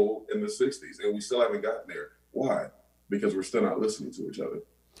that goal in the 60s, and we still haven't gotten there. Why? Because we're still not listening to each other.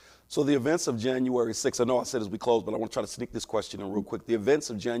 So the events of January 6th, I know I said as we close, but I want to try to sneak this question in real quick. The events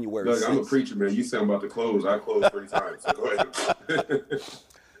of January 6th. I'm a preacher, man. You say I'm about to close. I closed 3 times, so go ahead.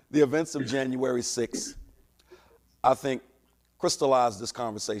 The events of January 6th, I think, crystallize this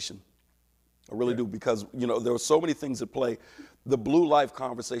conversation. I really do, because, you know, there are so many things at play. The Blue Life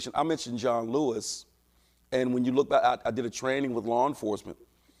conversation, I mentioned John Lewis, and when you look back, I did a training with law enforcement,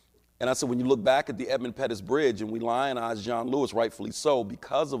 and I said, when you look back at the Edmund Pettus Bridge, and we lionize John Lewis, rightfully so,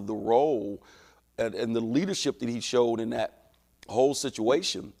 because of the role and the leadership that he showed in that whole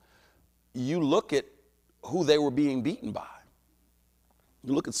situation, you look at who they were being beaten by.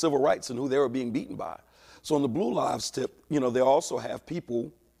 You look at civil rights and who they were being beaten by. So on the Blue Lives tip, you know, they also have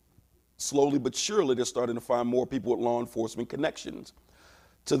people, slowly but surely, they're starting to find more people with law enforcement connections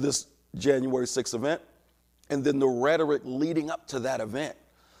to this January 6th event, and then the rhetoric leading up to that event.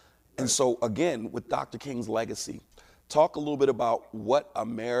 And so again, with Dr. King's legacy, talk a little bit about what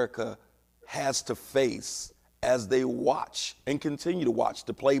America has to face as they watch and continue to watch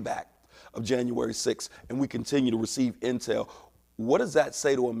the playback of January 6th, and we continue to receive intel. What does that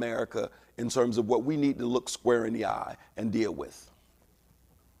say to America in terms of what we need to look square in the eye and deal with?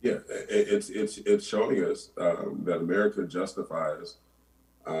 Yeah, it's showing us that America justifies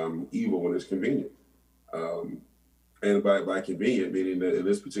evil when it's convenient. And by convenient, meaning that in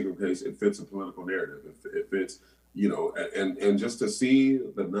this particular case, it fits a political narrative. It fits, you know, and just to see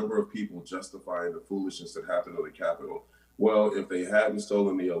the number of people justifying the foolishness that happened on the Capitol. Well, if they hadn't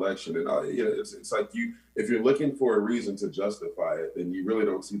stolen the election, and you know, it's like if you're looking for a reason to justify it, then you really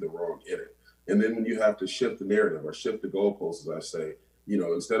don't see the wrong in it. And then when you have to shift the narrative or shift the goalposts, as I say, you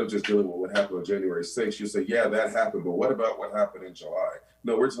know, instead of just dealing with what happened on January 6th, you say, yeah, that happened, but what about what happened in July?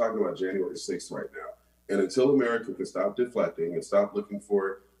 No, we're talking about January 6th right now. And until America can stop deflecting and stop looking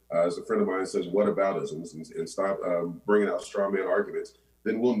for, as a friend of mine says, whataboutisms, and stop bringing out straw man arguments,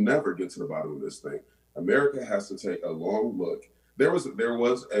 then we'll never get to the bottom of this thing. America has to take a long look. There was an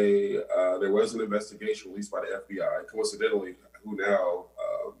investigation released by the FBI, coincidentally, who now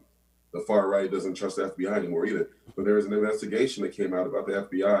the far right doesn't trust the FBI anymore either. But there was an investigation that came out about the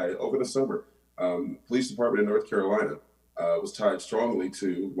FBI over the summer. Police Department in North Carolina was tied strongly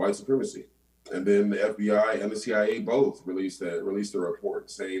to white supremacy. And then the FBI and the CIA both released a report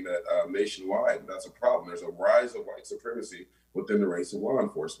saying that nationwide, that's a problem. There's a rise of white supremacy within the ranks of law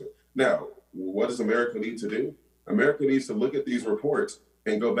enforcement. Now, what does America need to do? America needs to look at these reports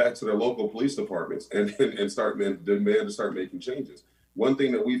and go back to their local police departments and demand to start making changes. One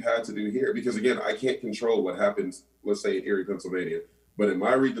thing that we've had to do here, because again, I can't control what happens, let's say in Erie, Pennsylvania, but in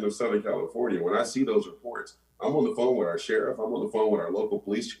my region of Southern California, when I see those reports, I'm on the phone with our sheriff, I'm on the phone with our local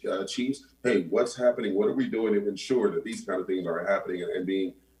police chiefs. Hey, what's happening? What are we doing to ensure that these kind of things are happening and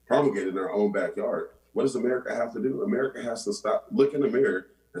being promulgated in our own backyard? What does America have to do? America has to stop, look in the mirror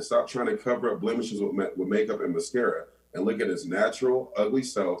and stop trying to cover up blemishes with makeup and mascara and look at its natural, ugly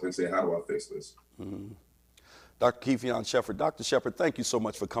self and say, how do I fix this? Mm-hmm. Dr. Kefion Shepard. Dr. Shepard, thank you so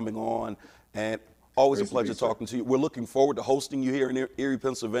much for coming on, and always a pleasure talking to you. We're looking forward to hosting you here in Erie,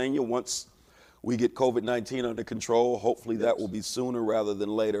 Pennsylvania once we get COVID-19 under control. Hopefully that will be sooner rather than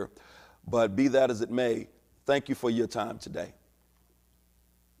later. But be that as it may, thank you for your time today.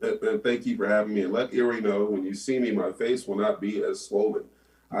 And thank you for having me. And let Erie know, when you see me, my face will not be as swollen.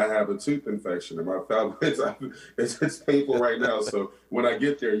 I have a tooth infection in my mouth. It's painful right now. So when I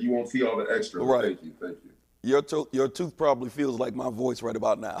get there, you won't see all the extra. Right. Thank you. Thank you. Your tooth probably feels like my voice right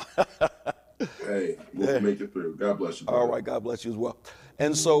about now. Hey, we'll make it through. God bless you. All right, God bless you as well.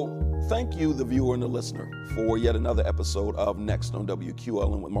 And so thank you, the viewer and the listener, for yet another episode of Next on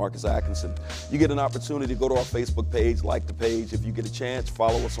WQLN with Marcus Atkinson. You get an opportunity to go to our Facebook page, like the page. If you get a chance,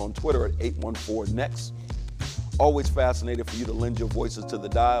 follow us on Twitter at 814NEXT. Always fascinated for you to lend your voices to the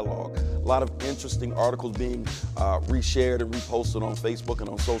dialogue. A lot of interesting articles being reshared and reposted on Facebook and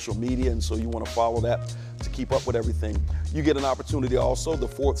on social media, and so you want to follow that to keep up with everything. You get an opportunity also the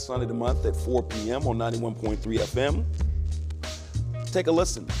fourth Sunday of the month at 4 p.m. on 91.3 FM. Take a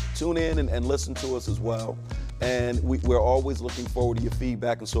listen. Tune in and listen to us as well. And we're always looking forward to your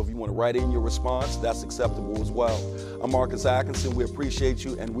feedback, and so if you want to write in your response, that's acceptable as well. I'm Marcus Atkinson. We appreciate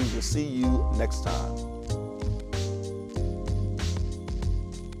you, and we will see you next time.